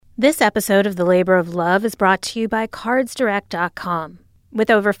This episode of The Labor of Love is brought to you by cardsdirect.com. With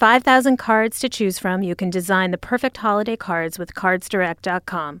over 5,000 cards to choose from, you can design the perfect holiday cards with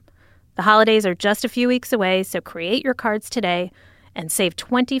cardsdirect.com. The holidays are just a few weeks away, so create your cards today and save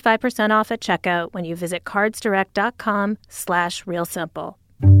 25% off at checkout when you visit cardsdirect.com/realsimple.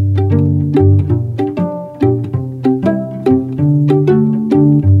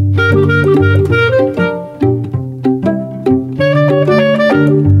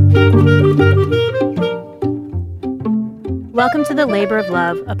 Welcome to The Labor of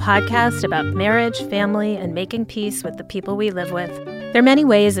Love, a podcast about marriage, family, and making peace with the people we live with. There are many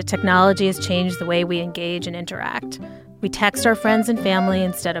ways that technology has changed the way we engage and interact. We text our friends and family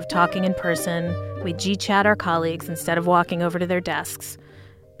instead of talking in person. We G-chat our colleagues instead of walking over to their desks.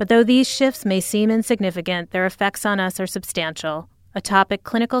 But though these shifts may seem insignificant, their effects on us are substantial, a topic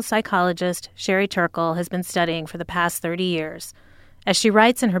clinical psychologist Sherry Turkle has been studying for the past 30 years. As she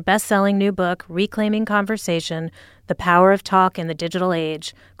writes in her best-selling new book, Reclaiming Conversation, The Power of Talk in the Digital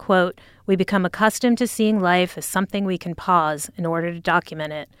Age, quote, "We become accustomed to seeing life as something we can pause in order to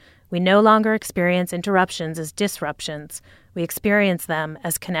document it. We no longer experience interruptions as disruptions. We experience them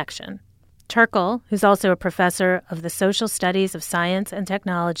as connection." Turkle, who's also a professor of the social studies of science and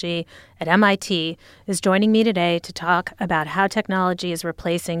technology at MIT, is joining me today to talk about how technology is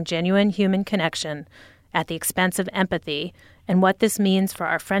replacing genuine human connection at the expense of empathy, and what this means for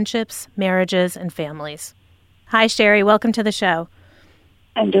our friendships, marriages, and families. Hi, Sherry. Welcome to the show.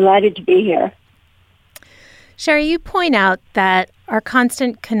 I'm delighted to be here. Sherry, you point out that our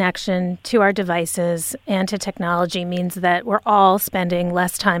constant connection to our devices and to technology means that we're all spending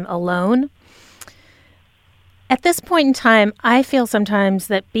less time alone. At this point in time, I feel sometimes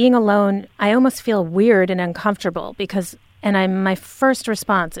that being alone, I almost feel weird and uncomfortable my first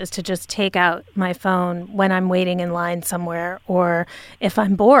response is to just take out my phone when I'm waiting in line somewhere or if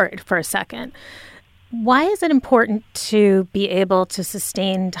I'm bored for a second. Why is it important to be able to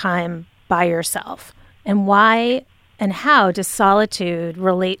sustain time by yourself? And why and how does solitude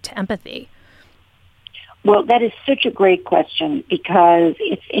relate to empathy? Well, that is such a great question because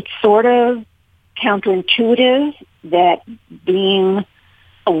it's sort of counterintuitive that being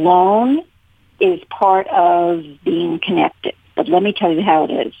alone is part of being connected. But let me tell you how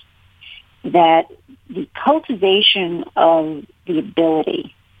it is. That the cultivation of the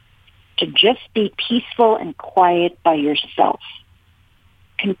ability to just be peaceful and quiet by yourself,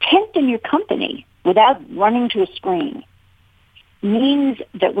 content in your company without running to a screen, means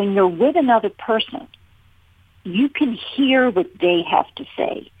that when you're with another person, you can hear what they have to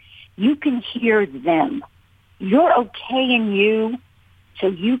say. You can hear them. You're okay in you, so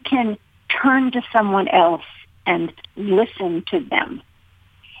you can turn to someone else and listen to them.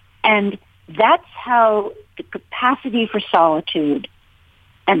 And that's how the capacity for solitude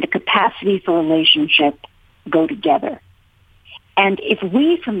and the capacity for relationship go together. And if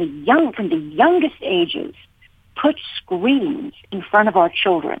we, from the youngest ages, put screens in front of our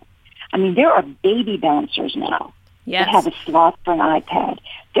children, I mean, there are baby bouncers now that have a slot for an iPad.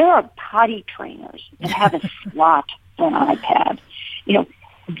 There are potty trainers that have a slot for an iPad. You know,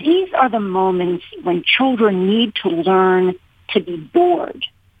 these are the moments when children need to learn to be bored.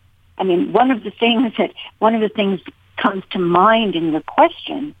 I mean, one of the things that comes to mind in your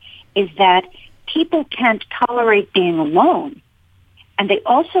question is that people can't tolerate being alone, and they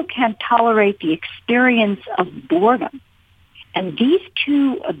also can't tolerate the experience of boredom. And these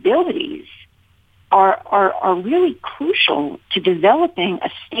two abilities are really crucial to developing a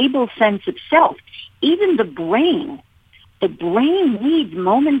stable sense of self. Even the brain needs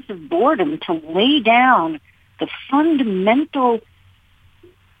moments of boredom to lay down the fundamental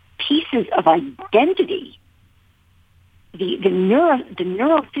pieces of identity, the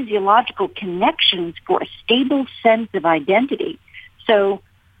neurophysiological connections for a stable sense of identity. So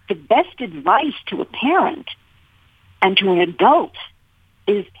the best advice to a parent and to an adult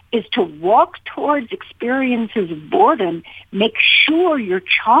is to walk towards experiences of boredom. Make sure your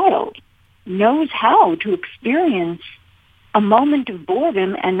child knows how to experience a moment of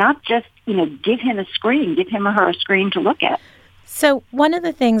boredom and not just, give him or her a screen to look at. So one of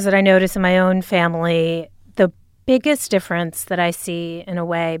the things that I notice in my own family, the biggest difference that I see in a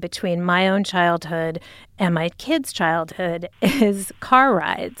way between my own childhood and my kids' childhood is car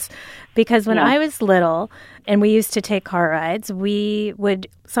rides. Because when I was little and we used to take car rides, we would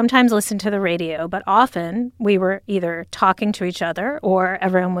sometimes listen to the radio, but often we were either talking to each other or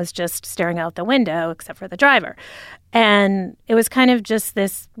everyone was just staring out the window except for the driver. And it was kind of just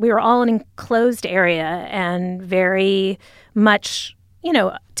this, we were all in an enclosed area and very much,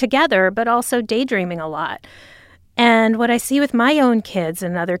 together, but also daydreaming a lot. And what I see with my own kids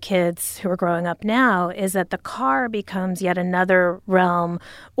and other kids who are growing up now is that the car becomes yet another realm,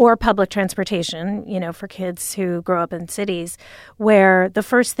 or public transportation, for kids who grow up in cities, where the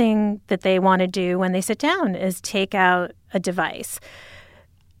first thing that they want to do when they sit down is take out a device.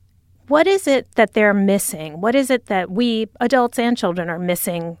 What is it that they're missing? What is it that we, adults and children, are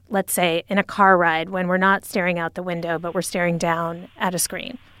missing, let's say, in a car ride when we're not staring out the window, but we're staring down at a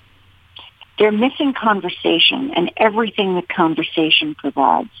screen? They're missing conversation and everything that conversation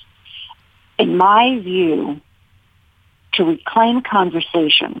provides. In my view, to reclaim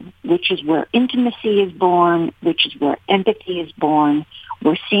conversation, which is where intimacy is born, which is where empathy is born,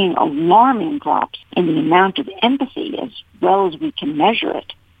 we're seeing alarming drops in the amount of empathy as well as we can measure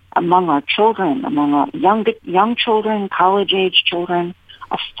it among our children, among our young children, college-age children,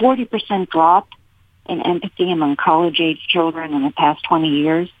 a 40% drop in empathy among college-age children in the past 20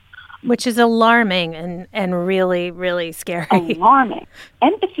 years. Which is alarming and really, really scary. Alarming.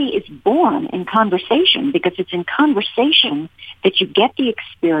 Empathy is born in conversation because it's in conversation that you get the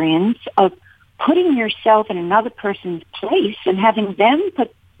experience of putting yourself in another person's place and having them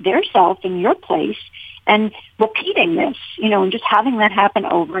put their self in your place and repeating this, and just having that happen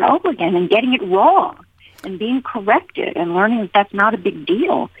over and over again and getting it wrong and being corrected and learning that that's not a big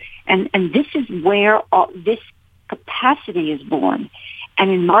deal. And this is where this capacity is born. And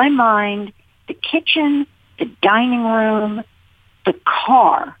in my mind, the kitchen, the dining room, the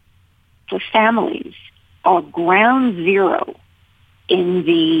car for families are ground zero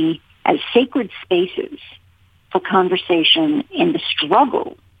as sacred spaces for conversation in the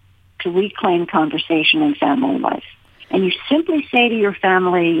struggle to reclaim conversation in family life. And you simply say to your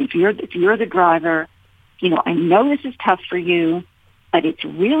family, if you're the driver, I know this is tough for you, but it's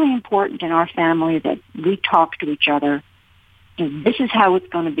really important in our family that we talk to each other. This is how it's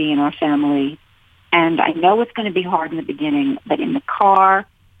going to be in our family. And I know it's going to be hard in the beginning, but in the car,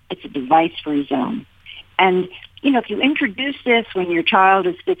 it's a device-free zone. And, if you introduce this when your child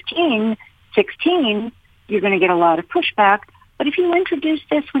is 15, 16, you're going to get a lot of pushback. But if you introduce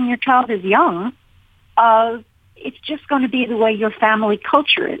this when your child is young, it's just going to be the way your family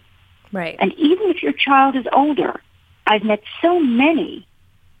culture is. Right. And even if your child is older, I've met so many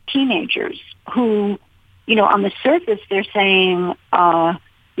teenagers who, on the surface, they're saying, I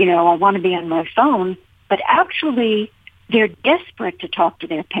want to be on my phone, but actually they're desperate to talk to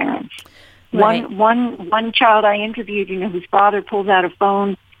their parents. Right. One child I interviewed, whose father pulls out a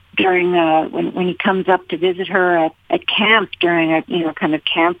phone during when he comes up to visit her at camp during a kind of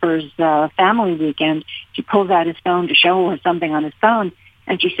camper's family weekend. She pulls out his phone to show her something on his phone,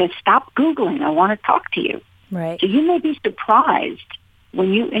 and she says, "Stop Googling. I want to talk to you." Right. So you may be surprised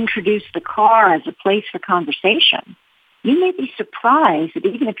when you introduce the car as a place for conversation. You may be surprised that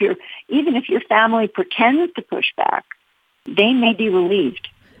even if your family pretends to push back, they may be relieved.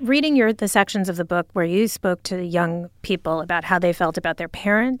 Reading the sections of the book where you spoke to young people about how they felt about their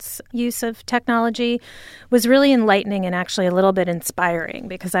parents' use of technology was really enlightening and actually a little bit inspiring,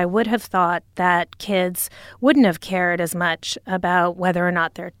 because I would have thought that kids wouldn't have cared as much about whether or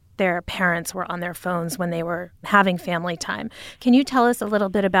not their parents were on their phones when they were having family time. Can you tell us a little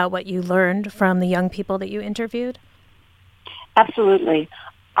bit about what you learned from the young people that you interviewed? Absolutely.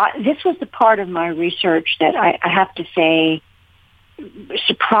 This was the part of my research that I have to say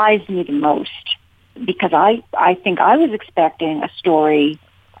surprised me the most, because I think I was expecting a story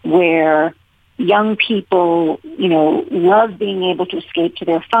where young people, love being able to escape to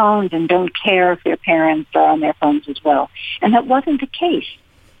their phones and don't care if their parents are on their phones as well. And that wasn't the case.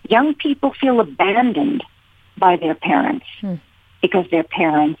 Young people feel abandoned by their parents because their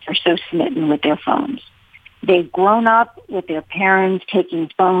parents are so smitten with their phones. They've grown up with their parents taking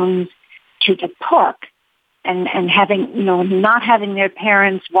phones to the park and having, not having their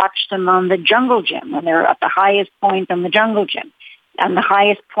parents watch them on the jungle gym when they're at the highest point on the jungle gym, on the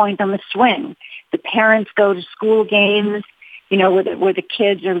highest point on the swing. The parents go to school games, where the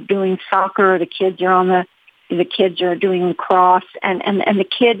kids are doing soccer, or the kids are doing lacrosse, and the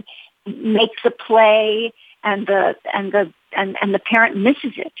kid makes a play, and the parent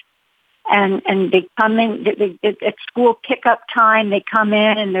misses it. And they come in at school pickup time. They come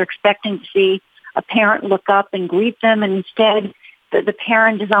in and they're expecting to see a parent look up and greet them, and instead the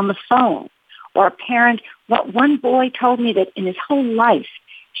parent is on the phone. Or a parent. One boy told me that in his whole life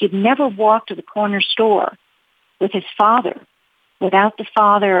he'd never walked to the corner store with his father without the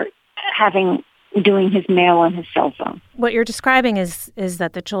father doing his mail on his cell phone. What you're describing is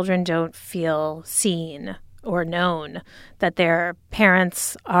that the children don't feel seen or known, that their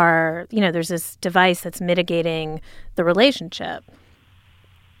parents are, there's this device that's mitigating the relationship.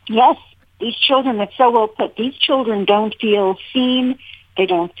 Yes, These children, that's so well put, these children don't feel seen, they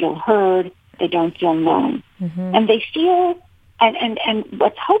don't feel heard, they don't feel known. Mm-hmm. And they feel, and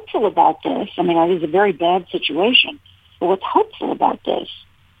what's hopeful about this, I mean, it is a very bad situation, but what's hopeful about this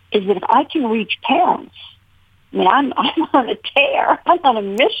is that if I can reach parents, I mean, I'm on a tear, I'm on a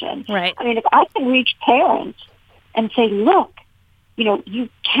mission. Right. I mean, if I can reach parents and say, look, you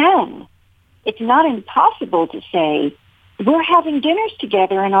can. It's not impossible to say, we're having dinners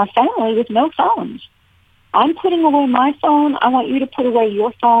together in our family with no phones. I'm putting away my phone. I want you to put away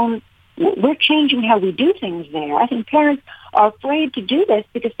your phone. We're changing how we do things there. I think parents are afraid to do this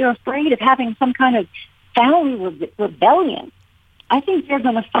because they're afraid of having some kind of family rebellion. I think they're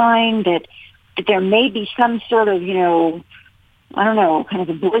going to find that there may be some sort of, I don't know, kind of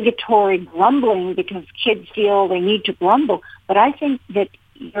obligatory grumbling because kids feel they need to grumble. But I think that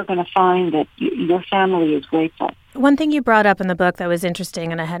you're going to find that your family is grateful. One thing you brought up in the book that was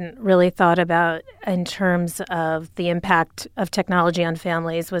interesting and I hadn't really thought about in terms of the impact of technology on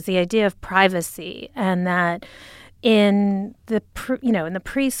families was the idea of privacy, and that in the in the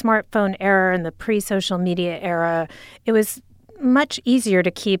pre-smartphone era and the pre-social media era, it was much easier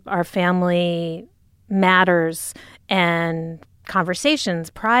to keep our family matters and conversations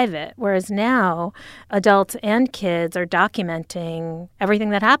private, whereas now adults and kids are documenting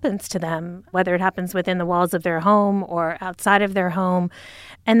everything that happens to them, whether it happens within the walls of their home or outside of their home,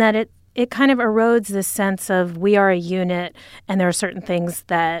 and that it kind of erodes this sense of we are a unit and there are certain things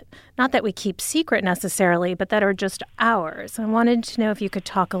that, not that we keep secret necessarily, but that are just ours. I wanted to know if you could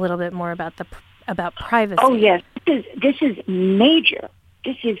talk a little bit more about privacy. Oh, yes. This is major.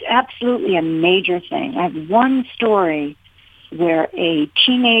 This is absolutely a major thing. I have one story where a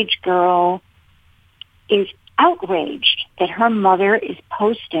teenage girl is outraged that her mother is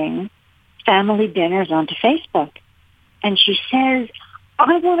posting family dinners onto Facebook. And she says,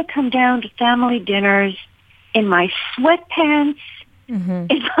 I want to come down to family dinners in my sweatpants,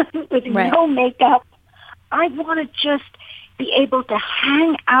 with no makeup. I want to just be able to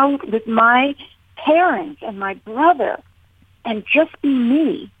hang out with my parents and my brother and just be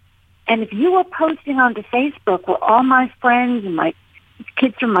me. And if you were posting onto Facebook where all my friends and my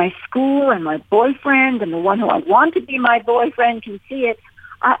kids from my school and my boyfriend and the one who I want to be my boyfriend can see it,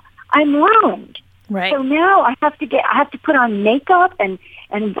 I'm ruined. Right. So now I have to put on makeup and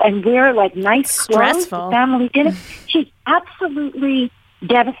wear like nice clothes to family dinner. She's absolutely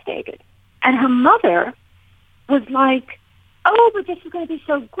devastated. And her mother was like, oh, but this is going to be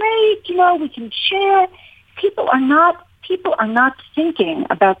so great. We can share. People are not thinking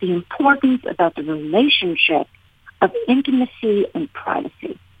about the importance, about the relationship of intimacy and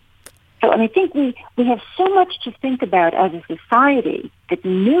privacy. So, I think we have so much to think about as a society that's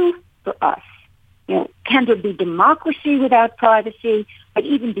new for us. Can there be democracy without privacy? But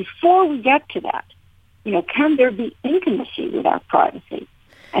even before we get to that, can there be intimacy without privacy?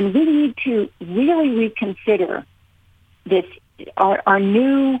 And we need to really reconsider this, our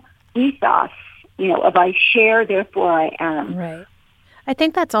new ethos, of I share, therefore I am. Right. I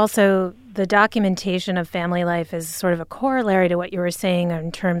think that's also the documentation of family life is sort of a corollary to what you were saying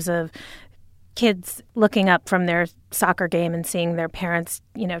in terms of kids looking up from their soccer game and seeing their parents,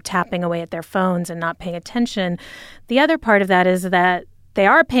 tapping away at their phones and not paying attention. The other part of that is that they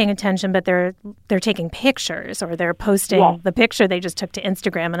are paying attention, but they're taking pictures or they're posting the picture they just took to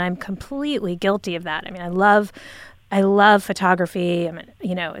Instagram, and I'm completely guilty of that. I love photography.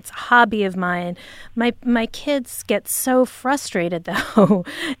 It's a hobby of mine. My kids get so frustrated, though,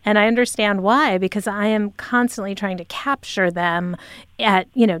 and I understand why, because I am constantly trying to capture them at,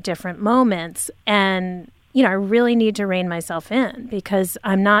 different moments. And, I really need to rein myself in because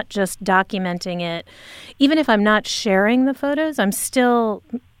I'm not just documenting it. Even if I'm not sharing the photos, I'm still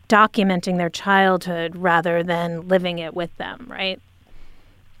documenting their childhood rather than living it with them, right?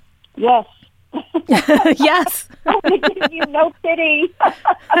 Yes. Yes. You no pity.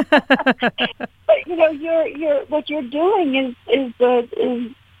 But you're what you're doing is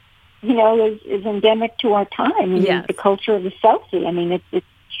endemic to our time. Yes. The culture of the selfie.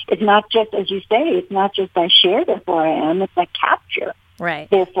 It's not just, as you say, it's not just I share, therefore I am. It's I capture, right?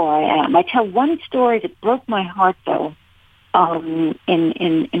 Therefore I am. I tell one story that broke my heart, though, in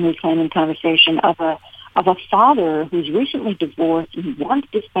reclaiming conversation of a father who's recently divorced and he wants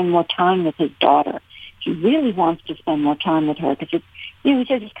to spend more time with his daughter. He really wants to spend more time with her because he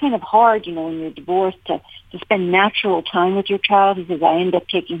says it's kind of hard, when you're divorced to spend natural time with your child. He says, I end up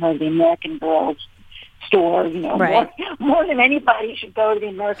taking her to the American Girls store, right. more than anybody should go to the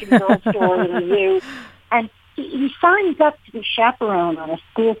American Girls store in the zoo. And he signs up to be chaperone on a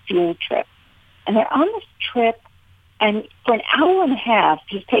school field trip. And they're on this trip, And for an hour and a half,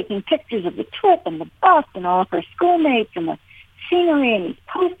 he's taking pictures of the trip and the bus and all of her schoolmates and the scenery, and he's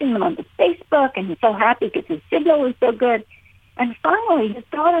posting them on the Facebook, and he's so happy because his signal is so good. And finally, his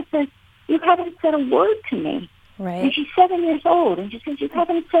daughter says, "You haven't said a word to me." Right. And she's 7 years old, and she says, "You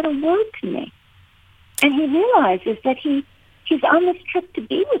haven't said a word to me." And he realizes that he's on this trip to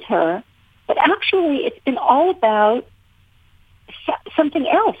be with her, but actually it's been all about something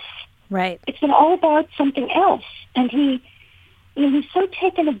else. Right. It's been all about something else. And he's so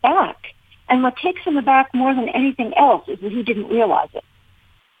taken aback. And what takes him aback more than anything else is that he didn't realize it.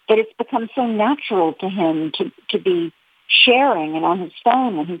 That it's become so natural to him to be sharing and on his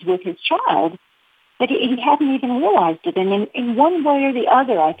phone when he's with his child that he hadn't even realized it. And in one way or the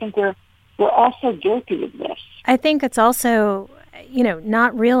other, I think we're also guilty of this. I think it's also,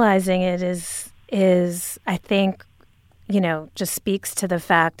 not realizing it is I think, just speaks to the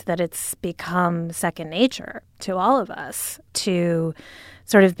fact that it's become second nature to all of us to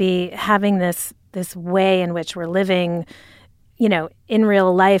sort of be having this way in which we're living, in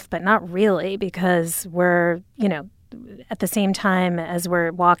real life, but not really, because we're, at the same time as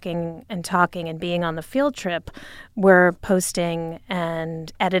we're walking and talking and being on the field trip, we're posting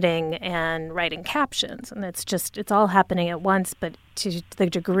and editing and writing captions. And it's all happening at once, but to the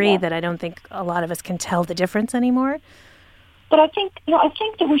degree that I don't think a lot of us can tell the difference anymore. But I think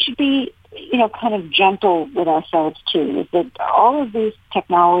that we should be, kind of gentle with ourselves too, is that all of these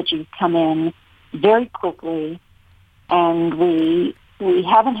technologies come in very quickly and we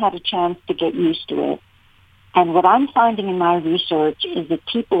haven't had a chance to get used to it. And what I'm finding in my research is that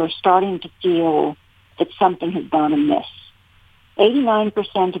people are starting to feel that something has gone amiss.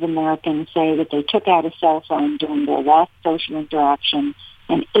 89% of Americans say that they took out a cell phone during their last social interaction,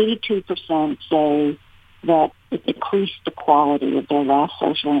 and 82% say that it decreased the quality of their last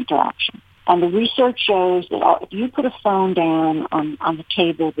social interaction. And the research shows that if you put a phone down on the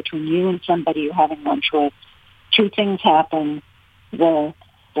table between you and somebody you're having lunch with, two things happen. The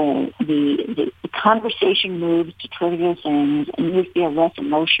conversation moves to trivial things, and you feel less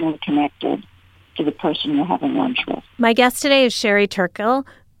emotionally connected to the person you're having lunch with. My guest today is Sherry Turkle.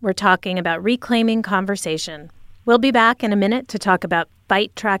 We're talking about reclaiming conversation. We'll be back in a minute to talk about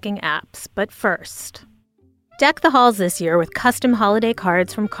fight tracking apps, but first, deck the halls this year with custom holiday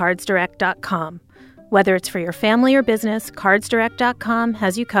cards from cardsdirect.com. Whether it's for your family or business, cardsdirect.com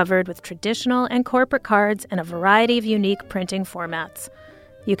has you covered with traditional and corporate cards and a variety of unique printing formats.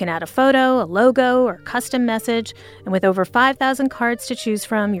 You can add a photo, a logo, or custom message, and with over 5,000 cards to choose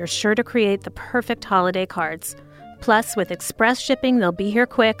from, you're sure to create the perfect holiday cards. Plus, with express shipping, they'll be here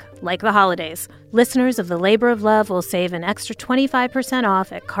quick, like the holidays. Listeners of The Labor of Love will save an extra 25%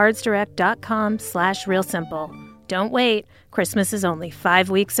 off at cardsdirect.com/realsimple. Don't wait. Christmas is only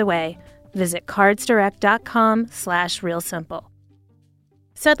 5 weeks away. Visit cardsdirect.com/realsimple.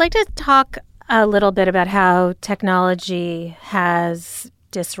 So I'd like to talk a little bit about how technology has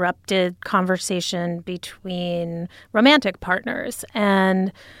disrupted conversation between romantic partners.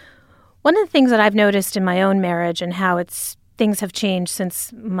 And one of the things that I've noticed in my own marriage and how things have changed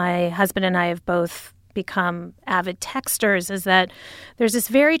since my husband and I have both become avid texters is that there's this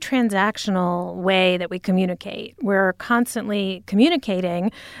very transactional way that we communicate. We're constantly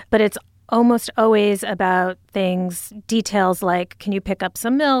communicating, but it's almost always about details like, can you pick up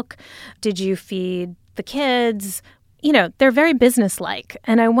some milk? Did you feed the kids? They're very businesslike.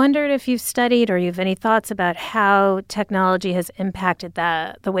 And I wondered if you've studied or you have any thoughts about how technology has impacted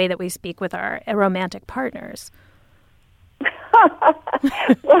the way that we speak with our romantic partners.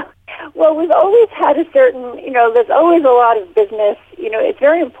 Well, we've always had a certain, there's always a lot of business. It's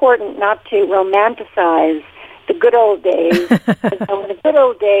very important not to romanticize the good old days. In the good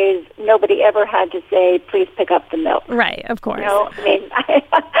old days, nobody ever had to say, "Please pick up the milk." Right, of course.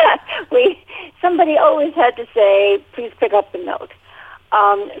 Somebody always had to say, "Please pick up the milk."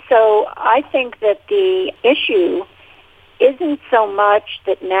 So I think that the issue isn't so much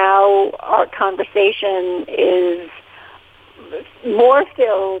that now our conversation is more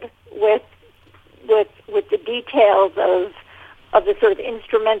filled with the details of the sort of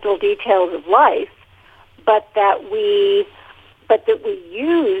instrumental details of life, but that we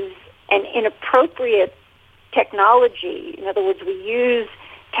use an inappropriate technology. In other words, we use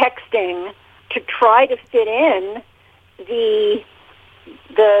texting to try to fit in the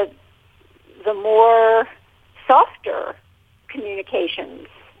more softer communications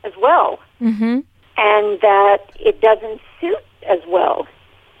as well, and that it doesn't suit as well.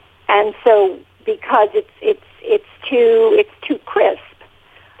 And so, because it's too crisp,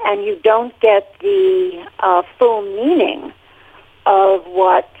 and you don't get the full meaning of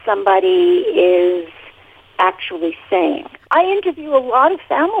what somebody is actually saying. I interview a lot of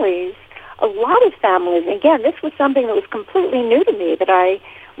families. Again, this was something that was completely new to me that I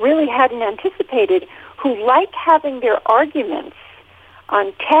really hadn't anticipated, who like having their arguments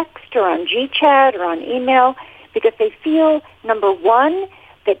on text or on GChat or on email because they feel, number one,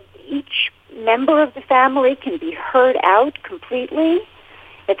 that each member of the family can be heard out completely,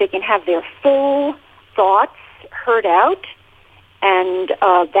 that they can have their full thoughts heard out, and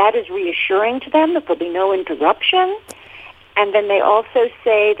that is reassuring to them that there'll be no interruption. And then they also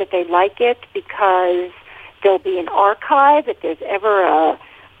say that they like it because there'll be an archive. If there's ever a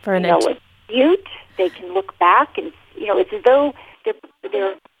dispute, they can look back and, it's as though they're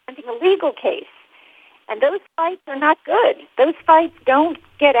presenting a legal case. And those fights are not good. Those fights don't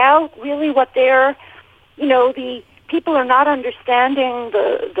get out really what they're, the people are not understanding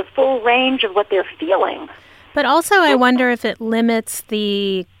the full range of what they're feeling. But also I wonder if it limits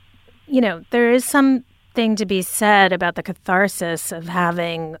there is something to be said about the catharsis of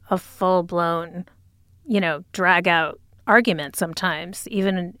having a full-blown, drag-out argument sometimes,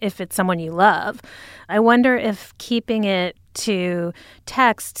 even if it's someone you love. I wonder if keeping it to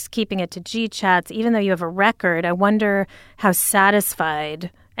texts, keeping it to GChats, even though you have a record, I wonder how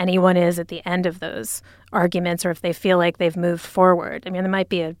satisfied anyone is at the end of those arguments, or if they feel like they've moved forward. I mean, there might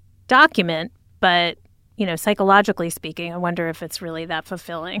be a document, but, psychologically speaking, I wonder if it's really that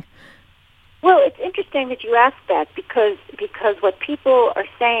fulfilling. Well, it's interesting that you asked that because what people are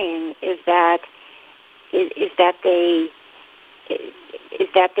saying is that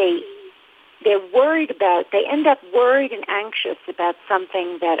they're worried about. They end up worried and anxious about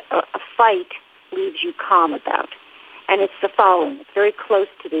something that a fight leaves you calm about, and it's the following. It's very close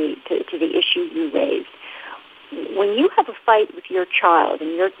to the issue you raised. When you have a fight with your child,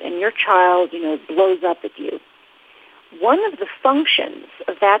 and your child, blows up at you, one of the functions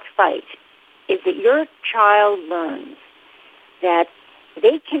of that fight is that your child learns that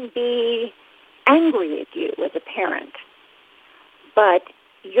they can be angry at you as a parent, but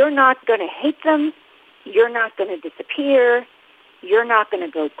you're not going to hate them, you're not going to disappear, you're not going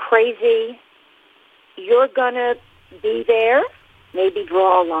to go crazy, you're going to be there, maybe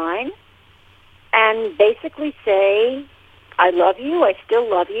draw a line, and basically say, I love you, I still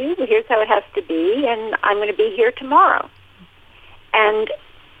love you, here's how it has to be, and I'm going to be here tomorrow. And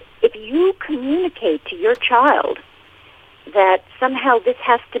if you communicate to your child that somehow this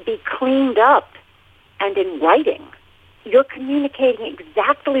has to be cleaned up and in writing, you're communicating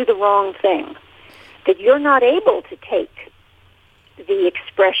exactly the wrong thing, that you're not able to take the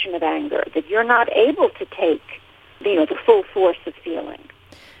expression of anger, that you're not able to take, the full force of feeling.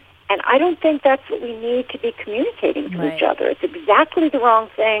 And I don't think that's what we need to be communicating to each other. It's exactly the wrong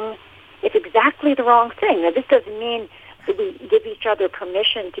thing. It's exactly the wrong thing. Now, this doesn't mean that we give each other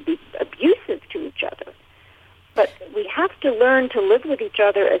permission to be abusive to each other. But we have to learn to live with each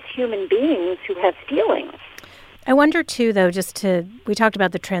other as human beings who have feelings. I wonder, too, though, we talked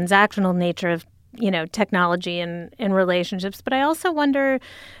about the transactional nature of, technology in relationships, but I also wonder,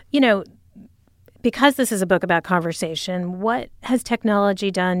 because this is a book about conversation, what has technology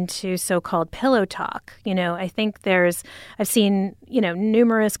done to so-called pillow talk? I think I've seen,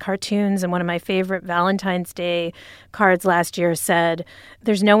 numerous cartoons, and one of my favorite Valentine's Day cards last year said,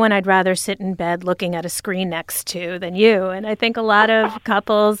 there's no one I'd rather sit in bed looking at a screen next to than you. And I think a lot of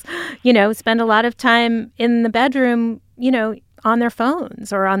couples, spend a lot of time in the bedroom, on their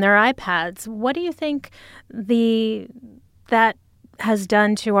phones or on their iPads. What do you think that has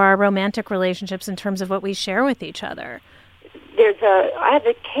done to our romantic relationships in terms of what we share with each other? I have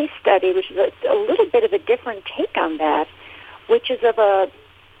a case study which is a little bit of a different take on that, which is of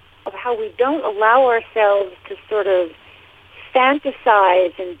how we don't allow ourselves to sort of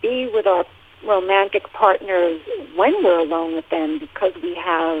fantasize and be with our romantic partners when we're alone with them because we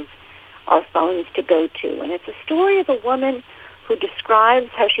have our phones to go to. And it's a story of a woman who describes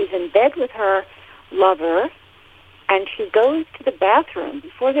how she's in bed with her lover, and she goes to the bathroom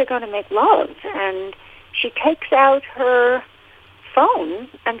before they're going to make love, and she takes out her phone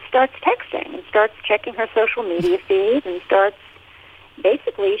and starts texting and starts checking her social media feed and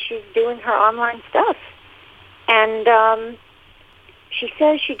she's doing her online stuff. And she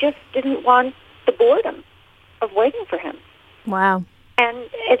says she just didn't want the boredom of waiting for him. Wow. And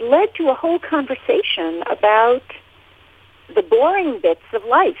it led to a whole conversation about the boring bits of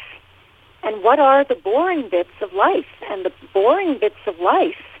life. And what are the boring bits of life? And the boring bits of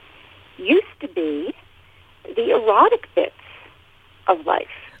life used to be the erotic bits of life.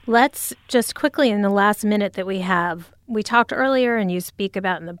 Let's just quickly, in the last minute that we have, we talked earlier, and you speak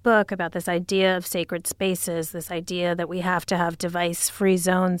about in the book, about this idea of sacred spaces, this idea that we have to have device-free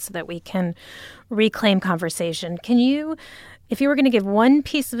zones so that we can reclaim conversation. Can you, if you were going to give one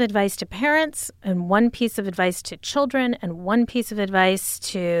piece of advice to parents and one piece of advice to children and one piece of advice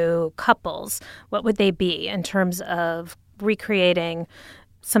to couples, what would they be in terms of recreating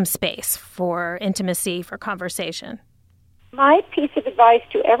some space for intimacy, for conversation? My piece of advice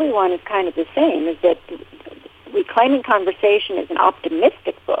to everyone is kind of the same, is that Reclaiming Conversation is an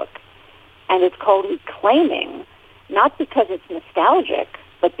optimistic book, and it's called Reclaiming, not because it's nostalgic,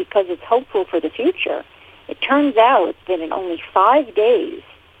 but because it's hopeful for the future. It turns out that in only 5 days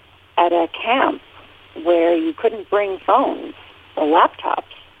at a camp where you couldn't bring phones or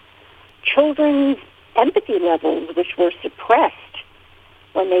laptops, children's empathy levels, which were suppressed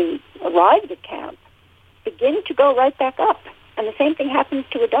when they arrived at camp, begin to go right back up. And the same thing happens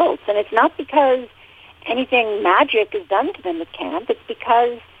to adults. And it's not because anything magic is done to them at camp. It's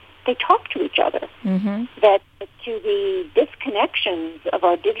because they talk to each other. Mm-hmm. That to the disconnections of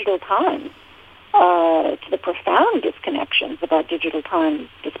our digital time, to the profound disconnections of our digital time,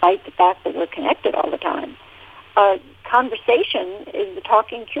 despite the fact that we're connected all the time, conversation is the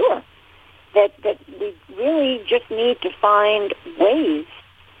talking cure. That we really just need to find ways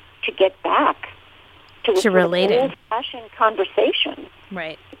to get back to relating, old-fashioned conversation.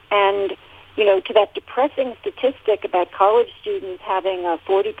 Right. And, to that depressing statistic about college students having a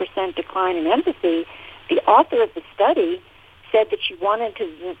 40% decline in empathy, the author of the study said that she wanted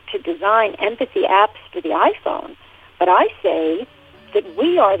to design empathy apps for the iPhone. But I say that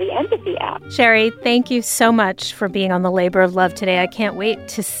we are the empathy app. Sherry, thank you so much for being on The Labor of Love today. I can't wait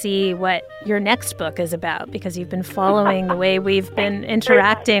to see what your next book is about, because you've been following the way we've been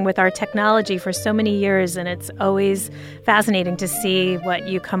interacting with our technology for so many years, and it's always fascinating to see what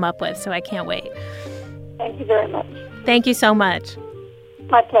you come up with. So I can't wait. Thank you very much. Thank you so much.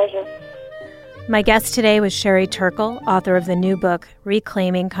 My pleasure. My guest today was Sherry Turkle, author of the new book,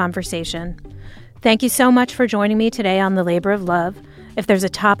 Reclaiming Conversation. Thank you so much for joining me today on The Labor of Love. If there's a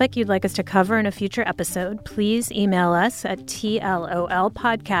topic you'd like us to cover in a future episode, please email us at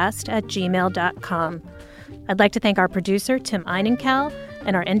tlolpodcast@gmail.com. I'd like to thank our producer, Tim Einenkel,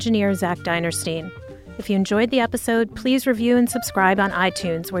 and our engineer, Zach Dinerstein. If you enjoyed the episode, please review and subscribe on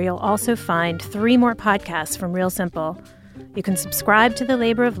iTunes, where you'll also find 3 more podcasts from Real Simple. You can subscribe to The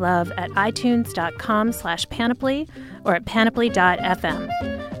Labor of Love at itunes.com/panoply or at panoply.fm.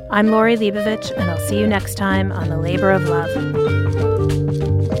 I'm Lori Leibovich, and I'll see you next time on The Labor of Love.